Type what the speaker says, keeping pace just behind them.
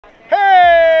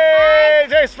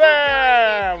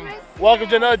Desfam! Welcome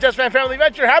to another Desfam family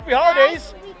adventure. Happy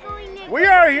holidays! We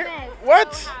are here.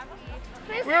 What?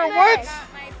 We are what?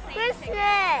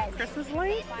 Christmas. Christmas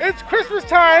light? It's Christmas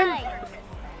time.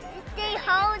 It's the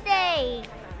holiday.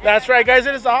 That's right, guys.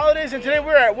 It is the holidays, and today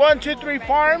we're at 123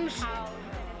 Farms.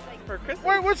 For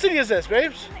Christmas? What city is this,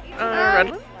 babes?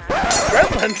 Redlands?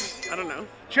 Redlands. I don't know.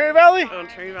 Cherry Valley? Oh,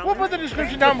 Cherry Valley. We'll put the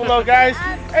description down below, guys.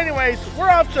 Anyways, we're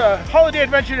off to holiday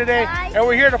adventure today, and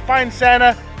we're here to find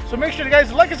Santa. So make sure you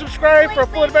guys like and subscribe for a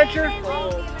full adventure.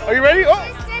 Are you ready? Oh,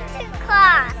 Santa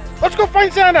Claus. let's go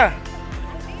find Santa.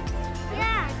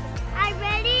 Yeah. Are you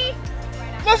ready?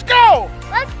 Let's go.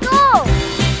 Let's go.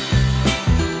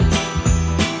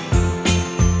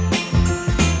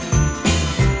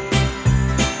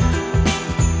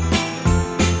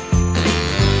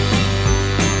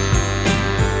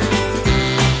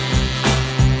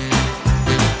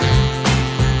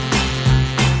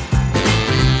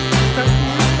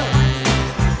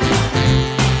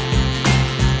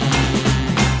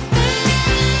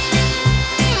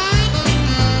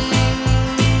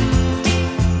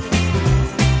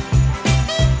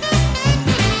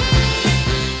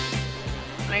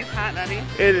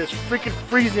 It is freaking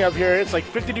freezing up here. It's like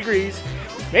 50 degrees.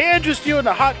 May I interest you in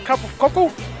a hot cup of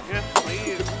cocoa? Yes,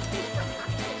 please.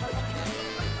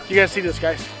 You guys see this,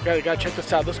 guys? You gotta check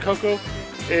this out. This cocoa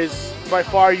is by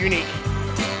far unique.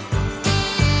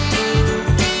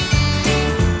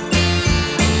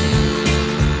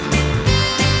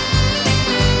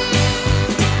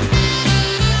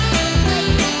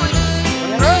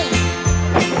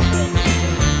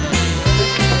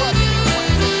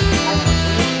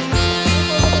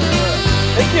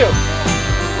 Thank you.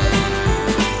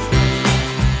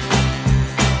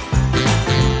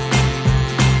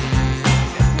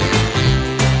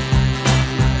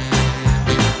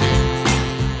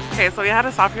 Okay, so we had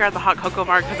to stop here at the hot cocoa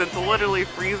bar because it's literally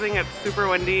freezing. It's super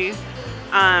windy.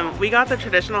 We got the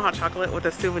traditional hot chocolate with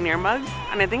a souvenir mug,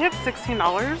 and I think it's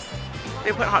 $16.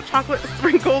 They put hot chocolate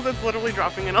sprinkles. It's literally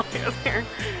dropping in Aaliyah's hair.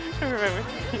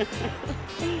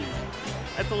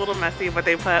 It's a little messy, but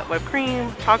they put whipped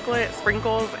cream, chocolate,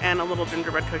 sprinkles, and a little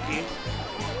gingerbread cookie.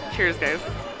 Cheers, guys.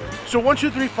 So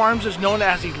 123 Farms is known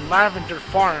as the lavender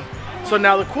farm. So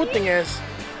now the cool thing is,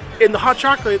 in the hot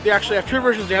chocolate, they actually have two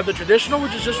versions. They have the traditional,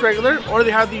 which is just regular, or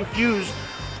they have the infused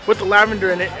with the lavender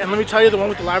in it. And let me tell you, the one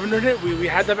with the lavender in it, we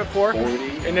had that before,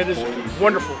 and it is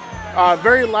wonderful.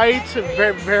 Very light,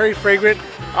 very, very fragrant.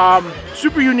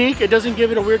 Super unique. It doesn't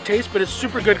give it a weird taste, but it's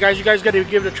super good, guys. You guys got to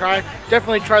give it a try.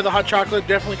 Definitely try the hot chocolate.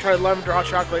 Definitely try the lavender hot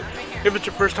chocolate if it's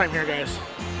your first time here, guys.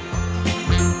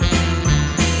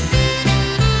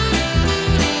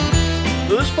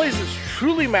 So this place is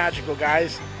truly magical,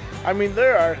 guys. I mean,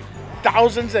 there are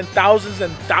thousands and thousands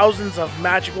and thousands of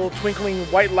magical twinkling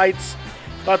white lights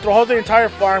throughout the entire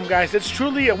farm, guys. It's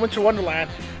truly a winter wonderland.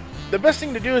 The best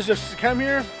thing to do is just come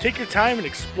here, take your time and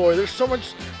explore. There's so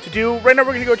much to do. Right now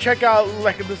we're gonna go check out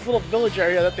like this little village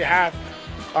area that they have.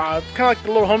 Kind of like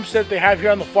the little homestead they have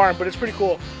here on the farm, but it's pretty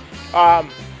cool. Well,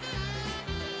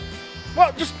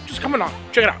 just come on,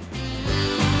 check it out.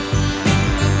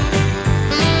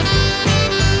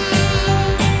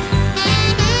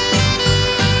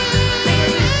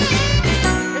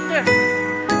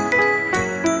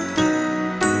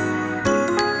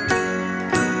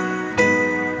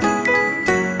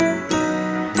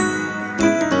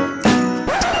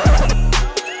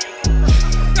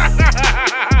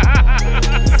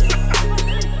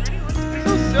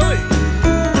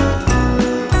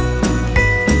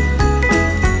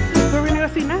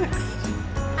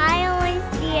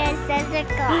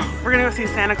 We're gonna go see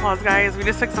Santa Claus, guys. We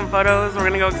just took some photos. We're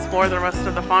gonna go explore the rest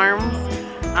of the farms.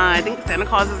 I think Santa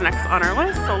Claus is next on our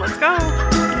list, so let's go.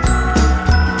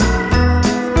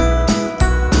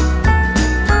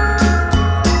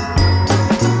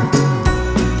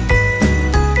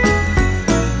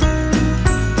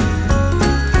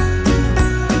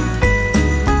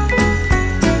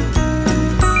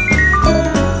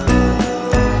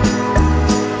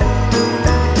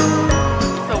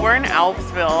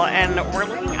 And we're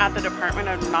looking at the Department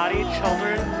of Naughty Child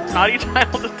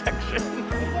Detection.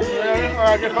 Yeah,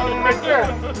 I can find it right there.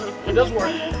 It does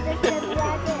work.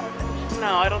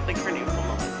 No, I don't think her name's on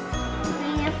the list.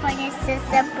 We're gonna find a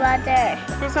sister brother.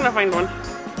 Who's gonna find one?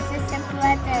 Sister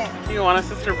brother. You want a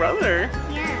sister brother?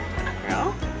 Yeah.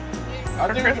 Yeah?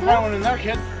 I think we can find one in there,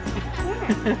 kid.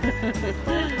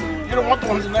 You don't want the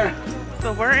ones in there.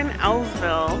 So we're in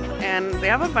Ellsville, and they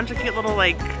have a bunch of cute little,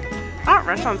 like, not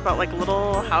restaurants, but like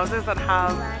little houses that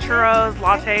have churros,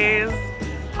 lattes,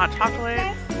 hot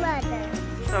chocolate.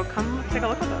 So come take a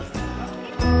look with us.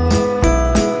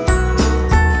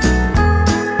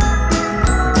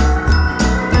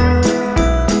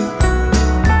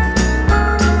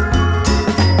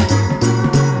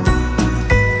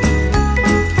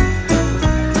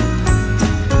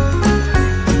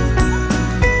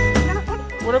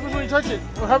 What happens when you touch it?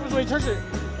 What happens when you touch it?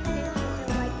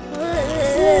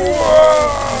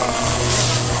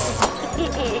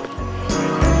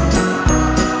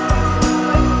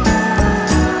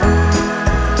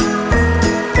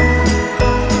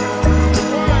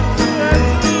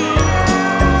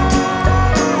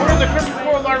 What is the Christmas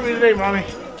World Army today, Mommy?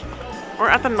 We're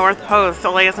at the North Post,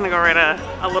 so Leia's gonna go write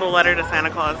a little letter to Santa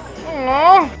Claus.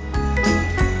 Aww.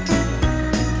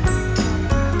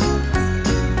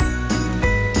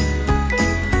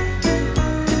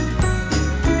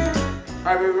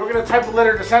 Alright, baby, we're gonna type a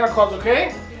letter to Santa Claus,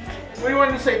 okay? What do you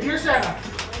want to say? Dear Santa.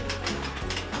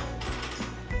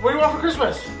 What do you want for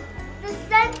Christmas? The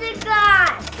Santa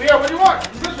Claus. Yeah, what do you want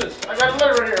for Christmas? I got a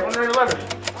letter right here. I want to write a letter.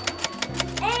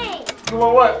 Egg. You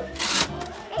want what?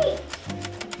 Egg.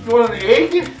 You want an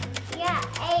egg? Yeah,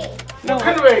 egg. What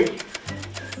kind of egg?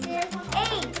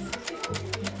 Eggs.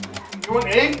 You want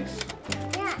eggs?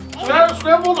 Yeah, egg.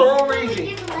 Scrambled or over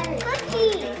easy?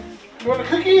 Cookie. You want a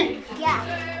cookie?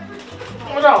 Yeah.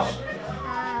 What else?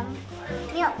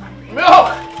 Milk. Milk!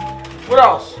 What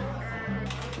else?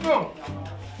 No.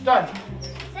 Done.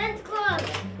 Santa Claus.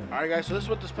 Alright guys, so this is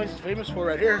what this place is famous for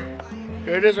right here.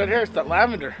 Here it is right here, it's that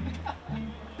lavender.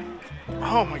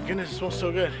 Oh my goodness, it smells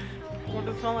so good. What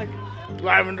does it smell like?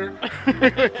 Lavender.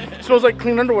 It smells like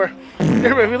clean underwear.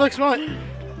 Here baby, look, smell it.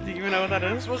 Do you even know what that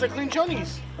It is? smells like clean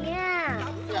chonies. Yeah.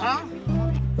 Huh?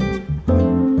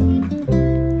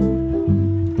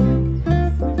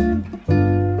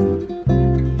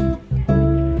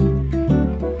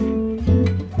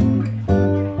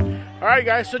 Alright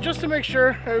guys, so just to make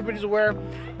sure everybody's aware,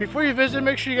 before you visit,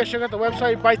 make sure you guys check out the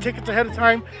website, buy tickets ahead of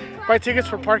time, buy tickets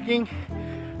for parking,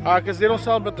 because they don't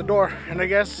sell them at the door, and I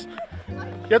guess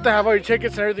you have to have all your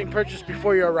tickets and everything purchased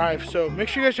before you arrive, so make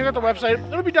sure you guys check out the website.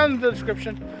 It'll be down in the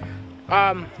description. You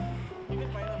can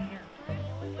buy them here.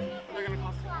 They're gonna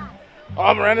cost you.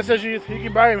 Oh, Miranda says you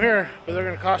can buy them here, but they're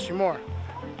going to cost you more,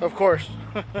 of course.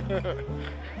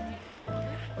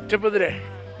 Tip of the day.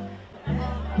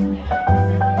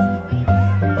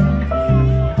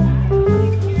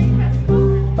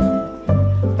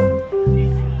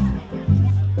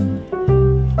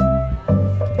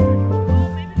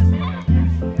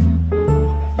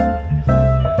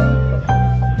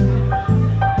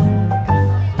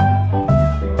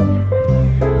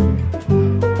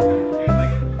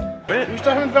 We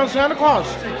still haven't found Santa Claus.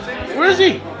 Where is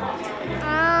he?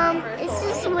 It's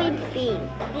sleeping.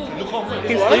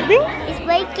 He's sleeping? It's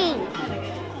waking.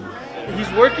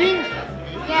 He's working?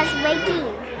 Yes, waking.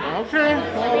 Okay,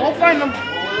 well, we'll find him.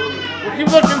 We'll keep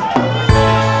looking.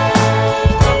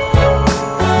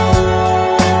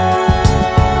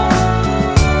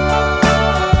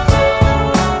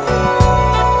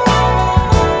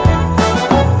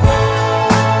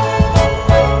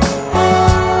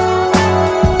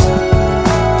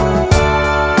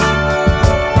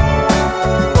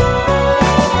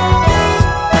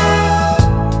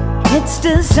 It's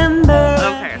December.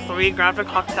 Okay, so we grabbed a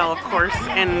cocktail, of course,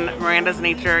 in Miranda's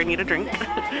nature, I need a drink.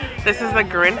 This is the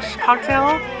Grinch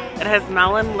cocktail. It has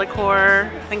melon,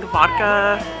 liqueur, I think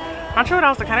vodka. Not sure what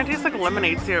else, it kind of tastes like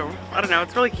lemonade too. I don't know,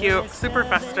 it's really cute, super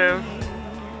festive.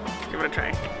 Let's give it a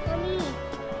try.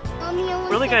 Mommy, I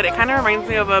want Really good, it kind of reminds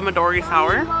me of a Midori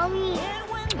sour. Mommy.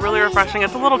 Really refreshing.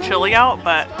 It's a little chilly out,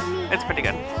 but it's pretty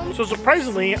good. So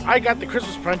surprisingly, I got the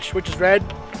Christmas punch, which is red,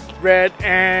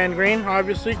 and green,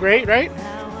 obviously. Great, right?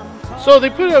 So they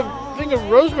put a thing of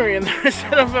rosemary in there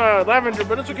instead of lavender,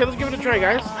 but it's okay. Let's give it a try,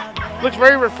 guys. Looks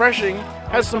very refreshing.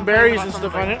 Has some berries and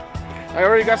stuff on it. I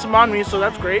already got some on me, so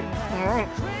that's great.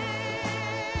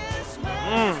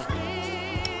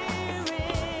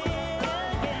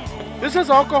 This has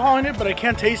alcohol in it, but I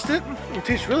can't taste it. It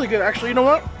tastes really good. Actually, you know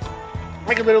what?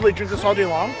 I could literally drink this all day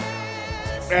long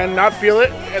and not feel it,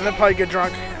 and then probably get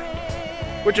drunk.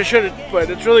 Which I shouldn't, but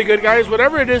it's really good, guys.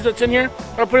 Whatever it is that's in here,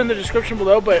 I'll put it in the description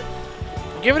below, but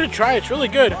give it a try. It's really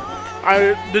good.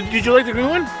 Did you like the green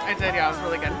one? I did, yeah, it was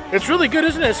really good. It's really good,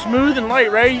 isn't it? Smooth and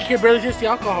light, right? You can barely taste the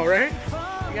alcohol, right?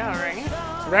 Yeah, right?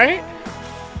 Right?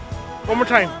 One more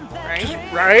time. Right? Just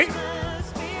right?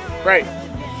 Right.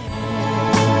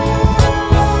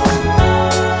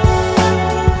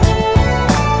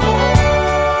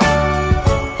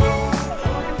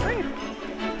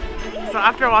 So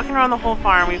after walking around the whole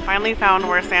farm, we finally found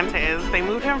where Santa is. They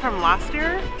moved him from last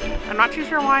year. I'm not too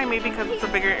sure why, maybe because it's a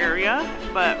bigger area,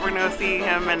 but we're gonna see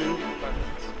him and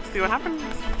see what happens.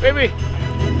 Baby,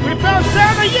 we found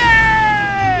Santa!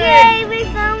 Yay! Yay, we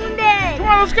found it! Come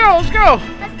on, let's go, let's go!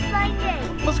 Let's find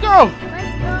it. Let's go!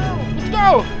 Let's go. Let's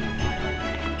go!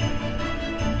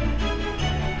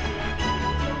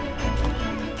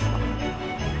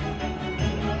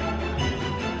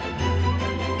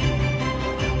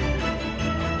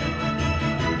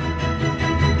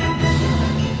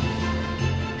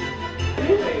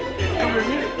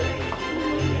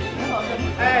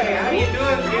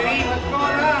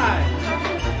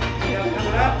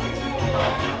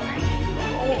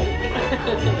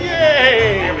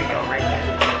 Yay! There we go, right there.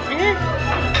 Here?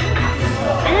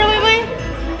 Here, Lily?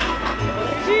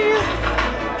 Cheese.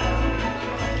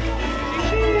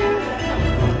 Cheese.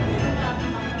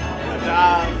 Good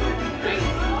job.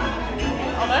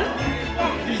 All done?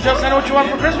 Did you tell Santa what you want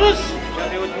for Christmas? Tell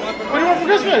me what you want for What do you want for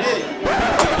Christmas?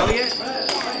 Oh, yeah?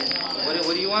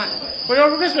 What do you want? What do you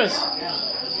want for Christmas?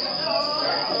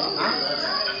 Huh?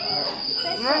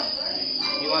 Huh?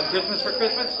 You want Christmas for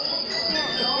Christmas?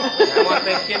 I want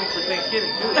Thanksgiving for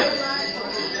Thanksgiving, too.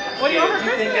 What do you want for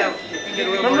Christmas?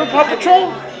 Remember Paw Paw Patrol?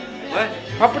 What?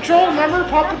 Paw Patrol? Remember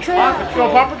Paw Patrol? Paw Patrol.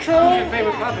 Paw Patrol? Who's your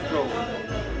favorite Paw Patrol?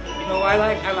 You know what I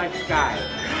like? I like Sky.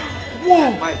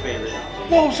 Whoa! My favorite.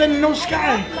 Whoa, Santa, no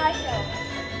Sky.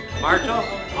 Marshall?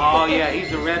 Oh yeah, he's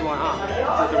the red one, huh?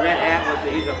 With the red hat,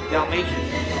 he's a Dalmatian.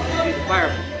 He's a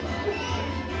fireman.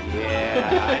 Yeah,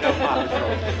 I know Paw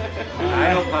Patrol.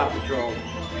 I know Paw Patrol.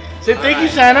 Say thank you,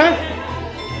 Santa.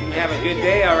 You have a good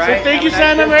day, all right? Say thank you, Have a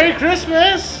nice Santa. Merry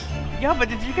Christmas. Christmas. Yeah, but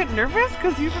did you get nervous?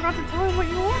 Because you forgot to tell him what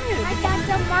you wanted. I got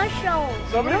some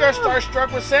mushrooms. Somebody got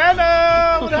starstruck with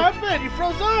Santa. What happened? You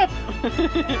froze up.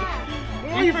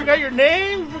 Oh, you forgot your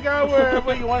name? You forgot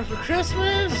what you wanted for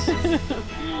Christmas?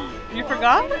 You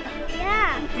forgot?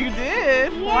 Yeah. You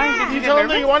did? Why did You you get told him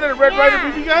that nervous? you wanted a Red Ryder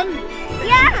BB gun?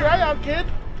 Yeah. Try out, kid.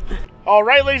 All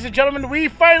right, ladies and gentlemen, we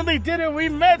finally did it. We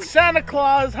met Santa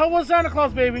Claus. How was Santa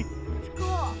Claus, baby?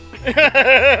 Cool.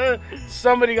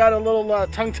 Somebody got a little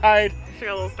tongue-tied. She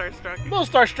got a little starstruck. A little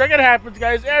starstruck. It happens,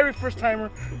 guys. Every first timer.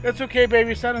 That's okay,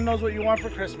 baby. Santa knows what you want for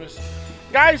Christmas.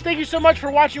 Guys, thank you so much for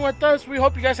watching with us. We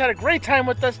hope you guys had a great time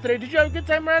with us today. Did you have a good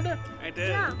time, Miranda? I did.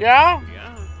 Yeah. Yeah?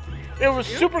 Yeah. It was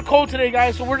super cold today,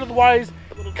 guys. So word of the wise,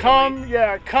 come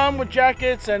with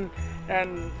jackets and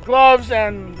gloves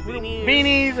and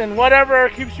beanies and whatever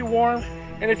keeps you warm.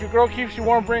 And if your girl keeps you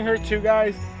warm, bring her too,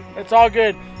 guys. It's all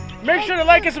good. Make sure to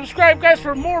like and subscribe, guys,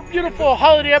 for more beautiful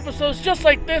holiday episodes just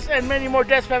like this and many more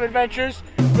Desfam adventures.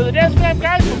 For the Desfam,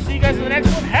 guys, we'll see you guys in the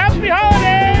next one. Happy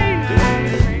holidays!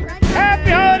 Happy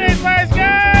holidays, guys!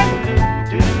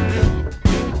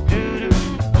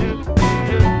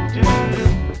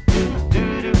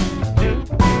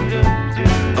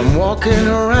 I'm walking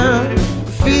around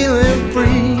feeling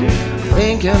free,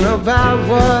 thinking about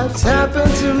what's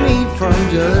happened to me from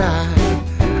July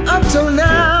up till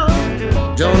now.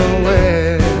 Don't know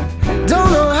where,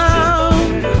 don't know how.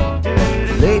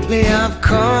 Lately I've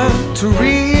come to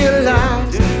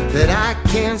realize that I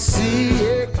can't see